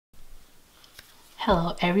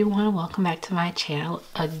Hello everyone, welcome back to my channel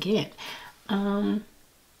again.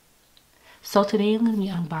 So today I'm going to be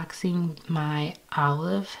unboxing my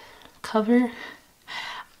olive cover.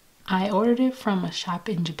 I ordered it from a shop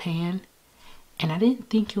in Japan and I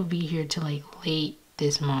didn't think it would be here till like late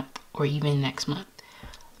this month or even next month.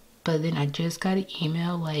 But then I just got an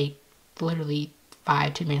email like literally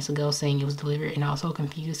 5-10 minutes ago saying it was delivered, and I was so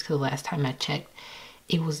confused because the last time I checked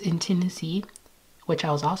it was in Tennessee, which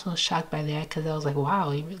I was also shocked by that because I was like,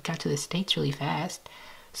 wow, it really got to the States really fast.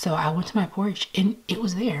 So I went to my porch and it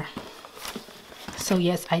was there. So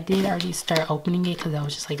yes, I did already start opening it because I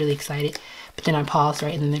was just like really excited. But then I paused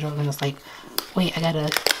right in the middle and I was like, wait, I gotta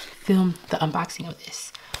film the unboxing of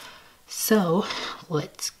this. So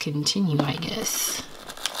let's continue, I guess.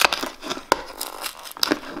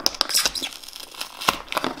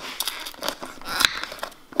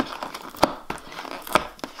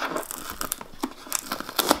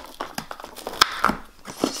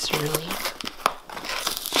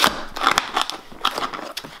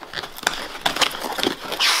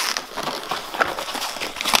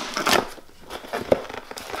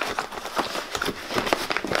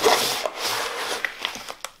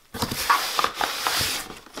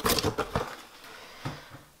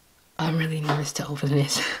 I'm really nervous to open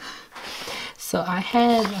this. So I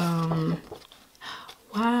had,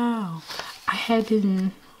 wow, I had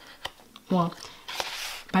been, well,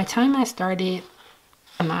 by the time I started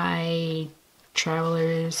my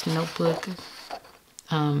traveler's notebook,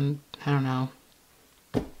 I don't know,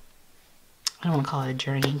 I don't want to call it a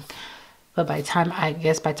journey, but by the time, I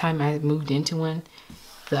guess by the time I moved into one,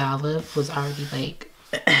 the olive was already like,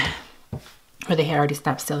 or they had already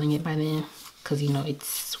stopped selling it by then. Because you know it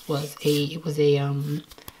was a what do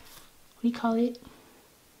you call it,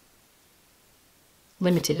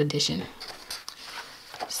 limited edition.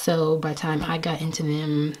 So by the time I got into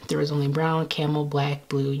them, there was only brown, camel, black,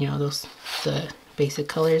 blue, you know, those, the basic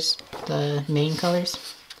colors, the main colors.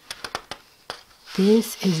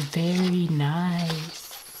 This is very nice.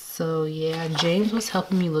 So yeah, James was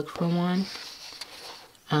helping me look for one,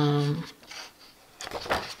 and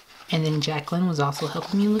then Jacqueline was also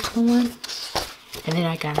helping me look for one. And then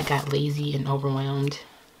I kind of got lazy and overwhelmed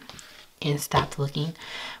and stopped looking.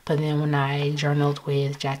 But then when I journaled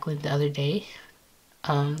with Jacqueline the other day,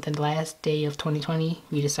 the last day of 2020,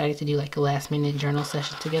 we decided to do like a last minute journal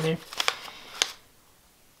session together.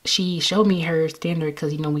 She showed me her standard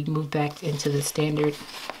because, you know, we moved back into the standard.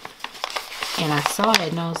 And I saw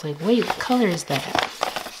it and I was like, wait, what color is that?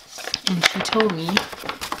 And she told me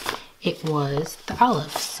it was the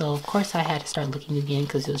olive. So of course I had to start looking again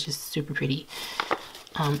because it was just super pretty.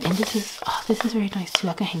 And this is, oh, this is very nice too.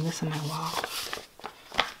 I can hang this on my wall.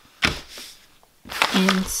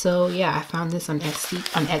 And so yeah, I found this on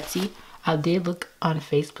Etsy. I did look on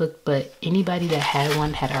Facebook, but anybody that had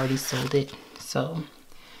one had already sold it. So,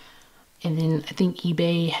 and then I think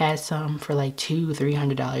eBay has some for like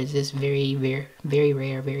 $200-300. It's very, very, very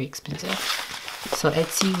rare, very expensive. So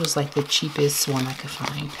Etsy was like the cheapest one I could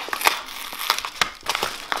find.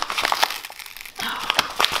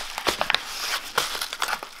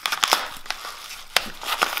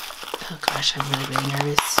 Oh gosh, I'm really, really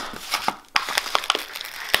nervous.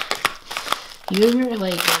 You ever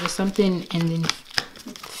like order something and then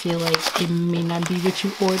feel like it may not be what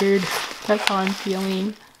you ordered? That's how I'm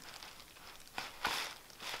feeling.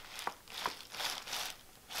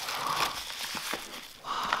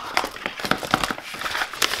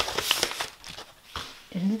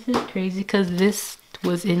 And this is crazy because this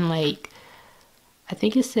was in like, I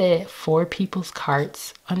think it said 4 people's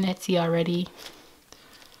carts on Etsy already.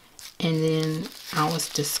 And then I was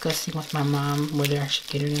discussing with my mom whether I should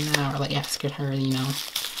get it or not, or like asking her, you know,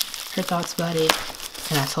 her thoughts about it.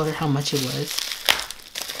 And I told her how much it was.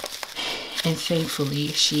 And thankfully,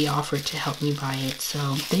 she offered to help me buy it. So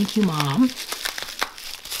thank you, Mom.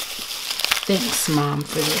 Thanks, Mom,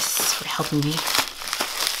 for this, for helping me.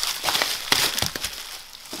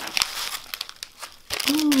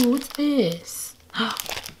 Ooh, what's this? Oh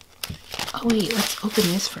wait, let's open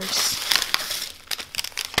this first.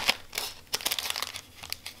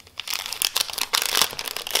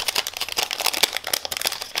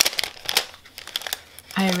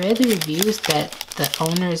 I read the reviews that the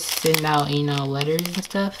owners send out, you know, letters and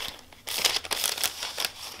stuff.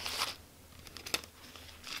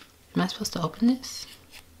 Am I supposed to open this?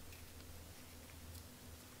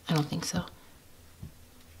 I don't think so.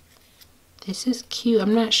 This is cute.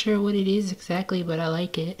 I'm not sure what it is exactly, but I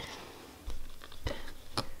like it.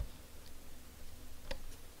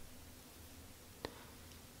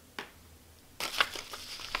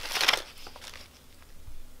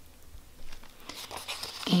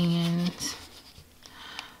 And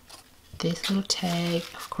this little tag.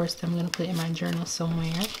 Of course, I'm gonna put it in my journal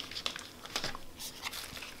somewhere.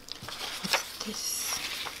 What's this?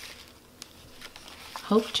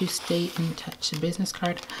 Hope you stay in touch. A business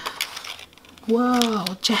card. Whoa,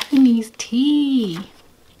 Japanese tea.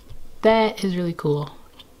 That is really cool.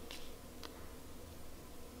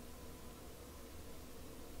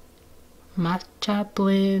 Matcha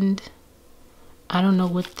blend. I don't know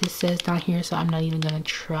what this says down here, so I'm not even gonna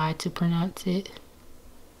try to pronounce it.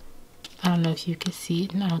 I don't know if you can see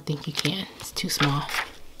it, and I don't think you can. It's too small.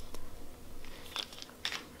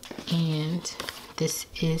 And this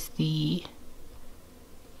is the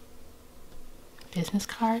business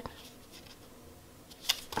card.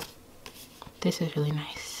 This is really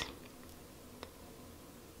nice.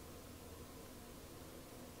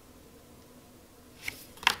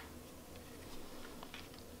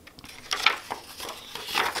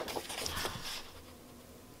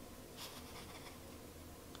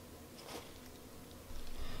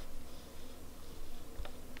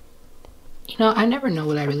 You know, I never know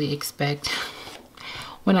what I really expect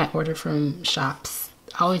when I order from shops.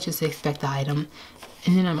 I always just expect the item,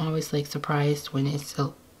 and then I'm always like surprised when it's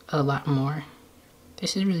a lot more.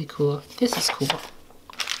 This is really cool. This is cool.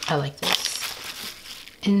 I like this.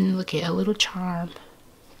 And look at a little charm.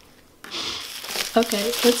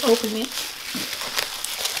 Okay, let's open it.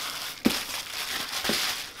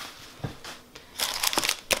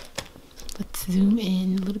 Let's zoom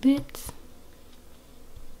in a little bit.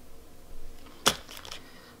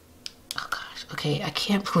 Oh gosh, okay, I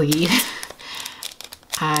can't believe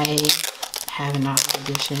I have an Olive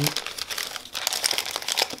Edition.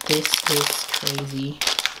 This is crazy.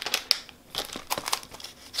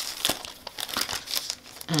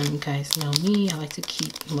 You guys know me, I like to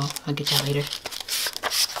keep, well, I'll get y'all later.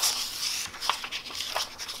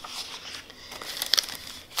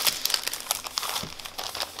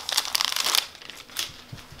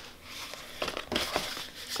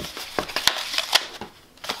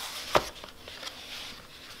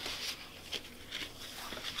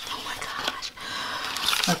 Oh my gosh.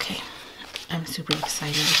 Okay, I'm super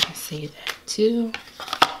excited. I can say that too.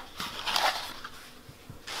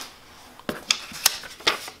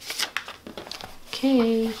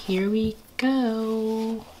 Okay, here we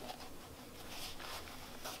go.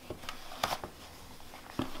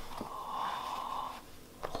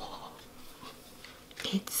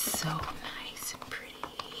 It's so nice and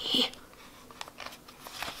pretty.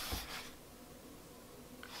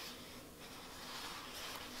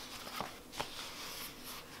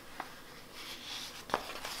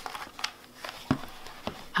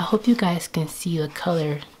 I hope you guys can see the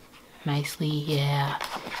color nicely. Yeah,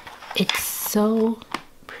 it's so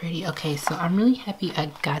pretty. Okay, so I'm really happy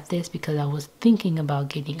I got this because I was thinking about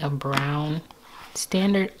getting a brown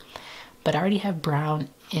standard, but I already have brown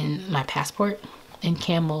in my passport and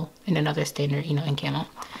camel in another standard, you know, in camel.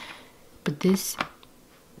 But this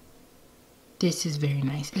is very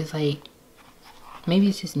nice. It's like, maybe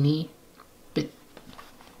it's just me, but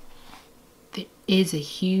there is a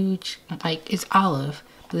huge, like, it's olive,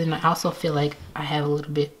 but then I also feel like I have a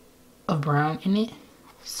little bit of brown in it,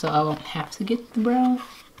 so I won't have to get the brown,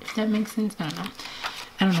 if that makes sense. I don't know.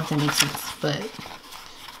 I don't know if that makes sense, but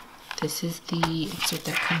this is the insert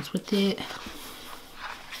that comes with it.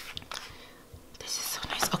 This is so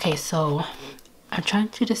nice. Okay, so I'm trying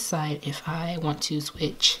to decide if I want to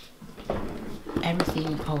switch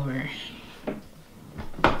everything over.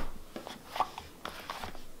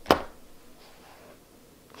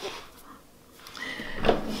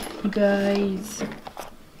 You guys,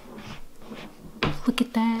 look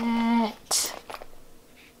at that.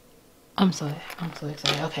 I'm so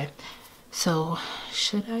excited. Okay, so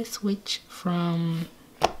should I switch from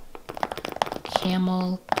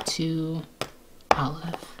camel to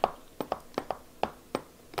olive?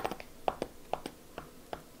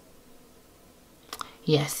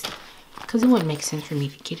 Yes, because it wouldn't make sense for me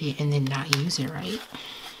to get it and then not use it, right?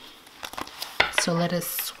 So let us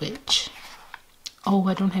switch. Oh,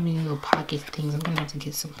 I don't have any little pocket things. I'm gonna have to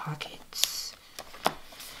get some pockets.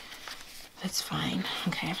 That's fine.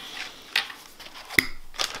 Okay.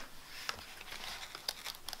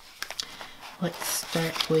 Let's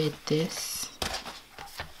start with this.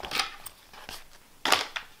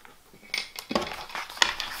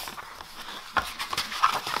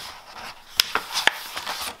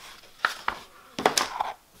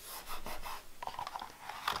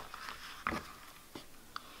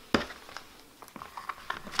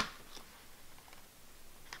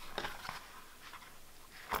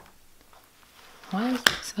 Why is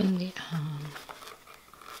this on the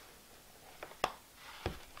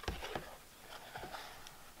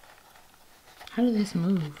how did this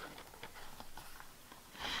move?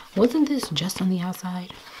 Wasn't this just on the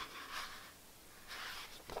outside?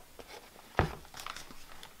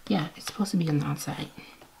 Yeah, it's supposed to be on the outside.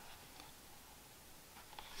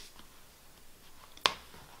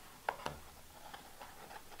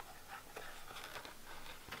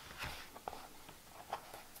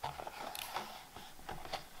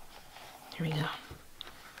 Here we go.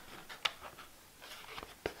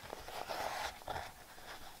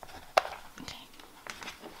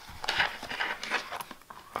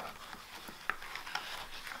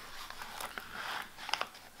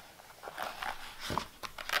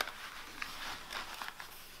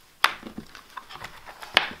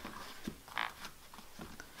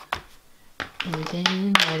 And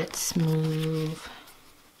then let it smooth.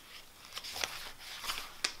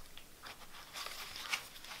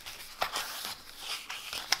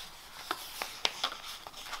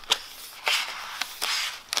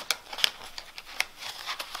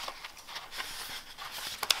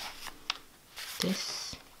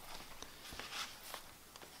 This.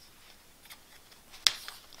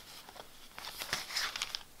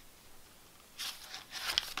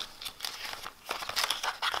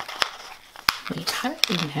 Wait, how did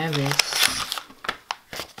I even have this?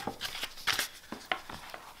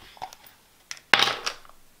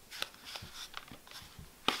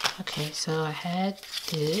 Okay, so I had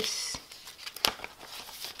this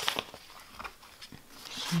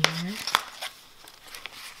here.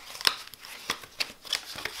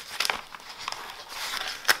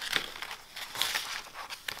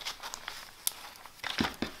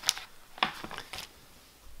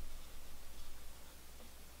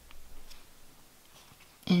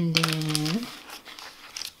 And then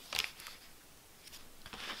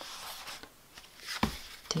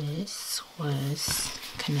this was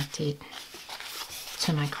connected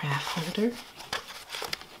to my craft holder.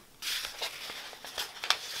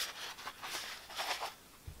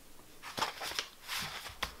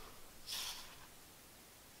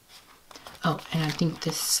 Oh, and I think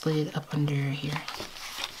this slid up under here.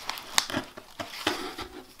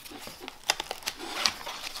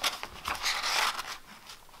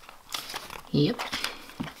 Yep.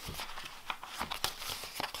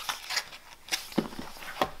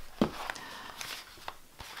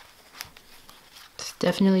 It's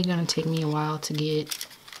definitely gonna take me a while to get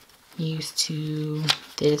used to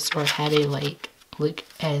this or have it like look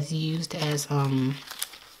as used as my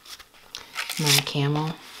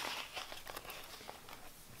camel.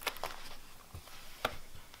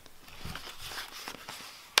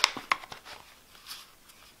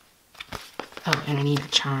 Oh, and I need a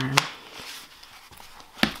charm.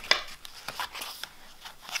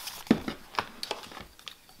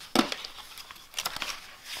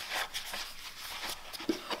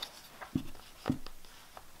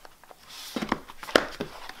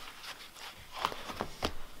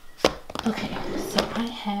 Okay, so I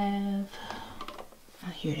have, oh,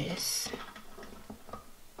 here it is.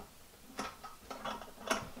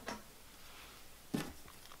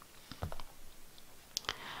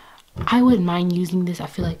 I wouldn't mind using this. I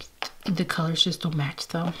feel like the colors just don't match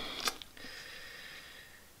though.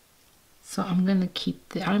 So I'm gonna keep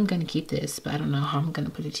this, but I don't know how I'm gonna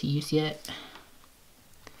put it to use yet.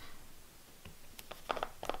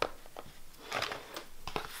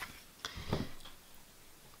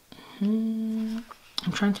 I'm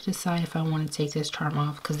trying to decide if I want to take this charm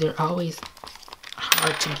off because they're always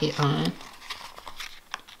hard to get on.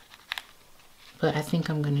 But I think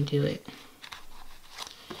I'm gonna do it.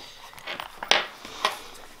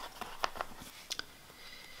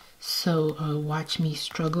 So watch me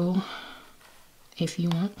struggle if you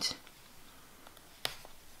want.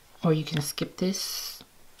 Or you can skip this,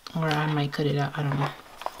 or I might cut it out, I don't know.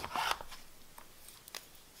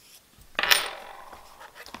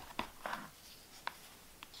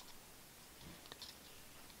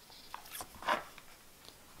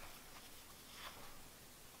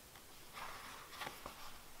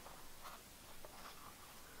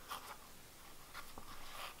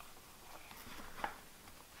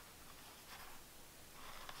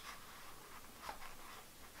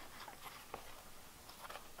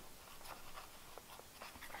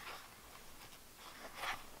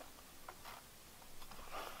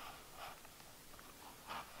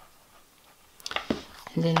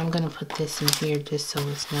 And then I'm gonna put this in here just so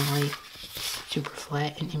it's not like super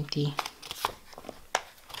flat and empty.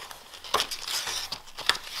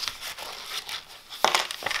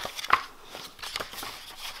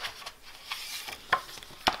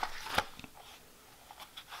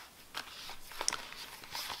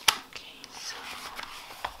 Okay, so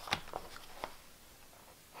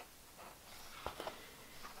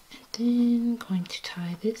and then going to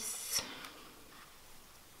tie this.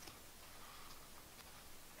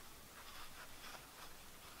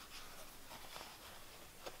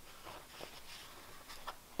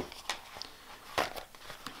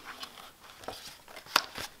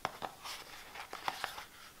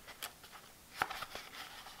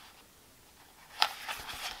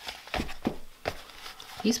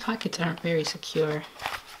 These pockets aren't very secure.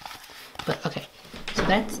 But okay, so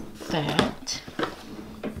that's that.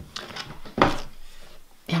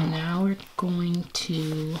 And now we're going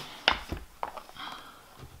to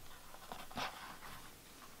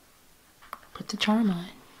put the charm on.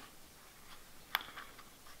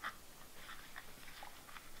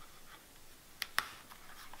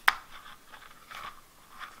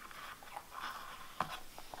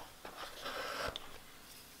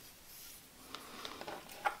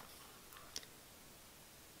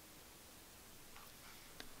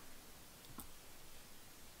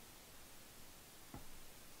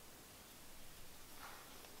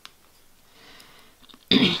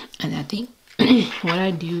 And I think what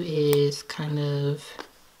I do is kind of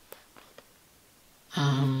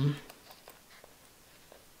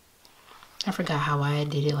I forgot how I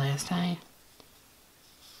did it last time,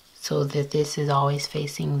 so that this is always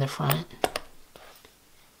facing the front.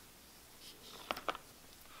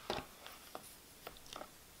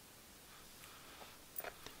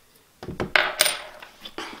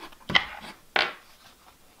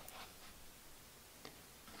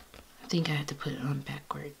 I think I have to put it on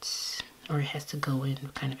backwards, or it has to go in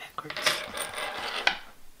kind of backwards.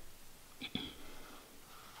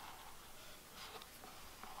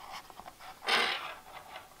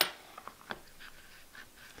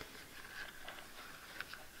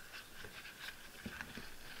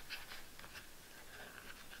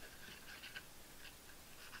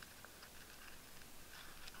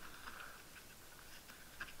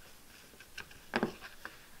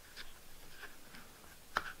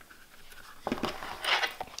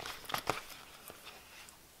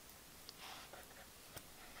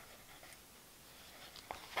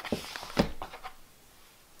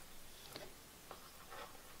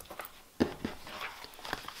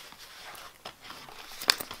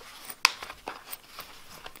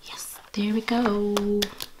 There we go.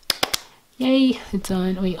 Yay, it's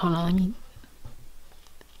on. Wait, hold on, let me.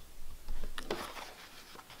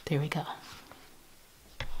 There we go.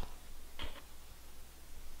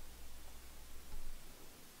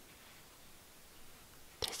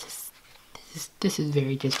 This is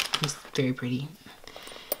very very pretty.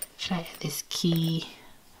 Should I add this key?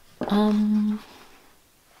 I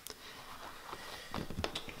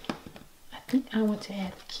think I want to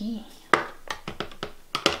add the key.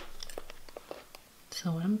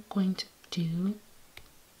 So what I'm going to do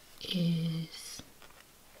is,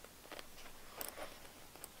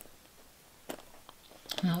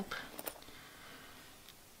 nope.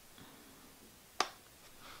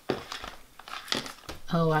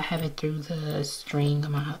 Oh, I have it through the string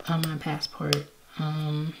on my passport.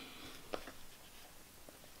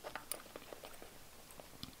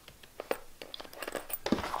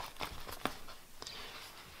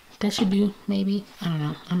 That should do, maybe. I don't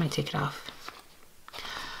know. I might take it off.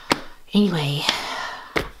 Anyway,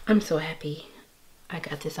 I'm so happy I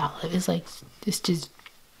got this olive. It's just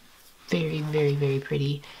very, very, very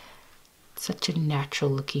pretty. Such a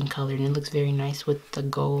natural looking color, and it looks very nice with the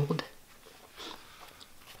gold.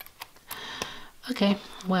 Okay,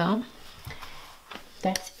 well,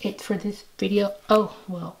 that's it for this video. Oh,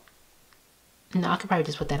 well, no, I could probably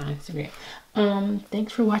just put that on Instagram.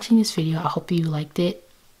 Thanks for watching this video. I hope you liked it.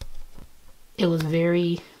 It was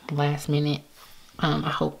very last minute. I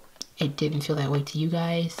hope it didn't feel that way to you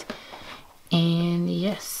guys. And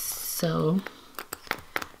yes, so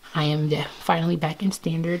I am finally back in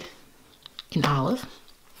standard in olive.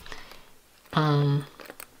 And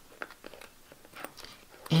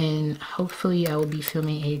hopefully I will be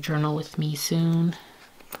filming a journal with me soon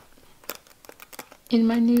in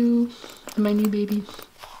my new baby.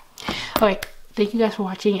 All right, thank you guys for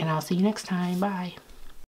watching, and I'll see you next time. Bye.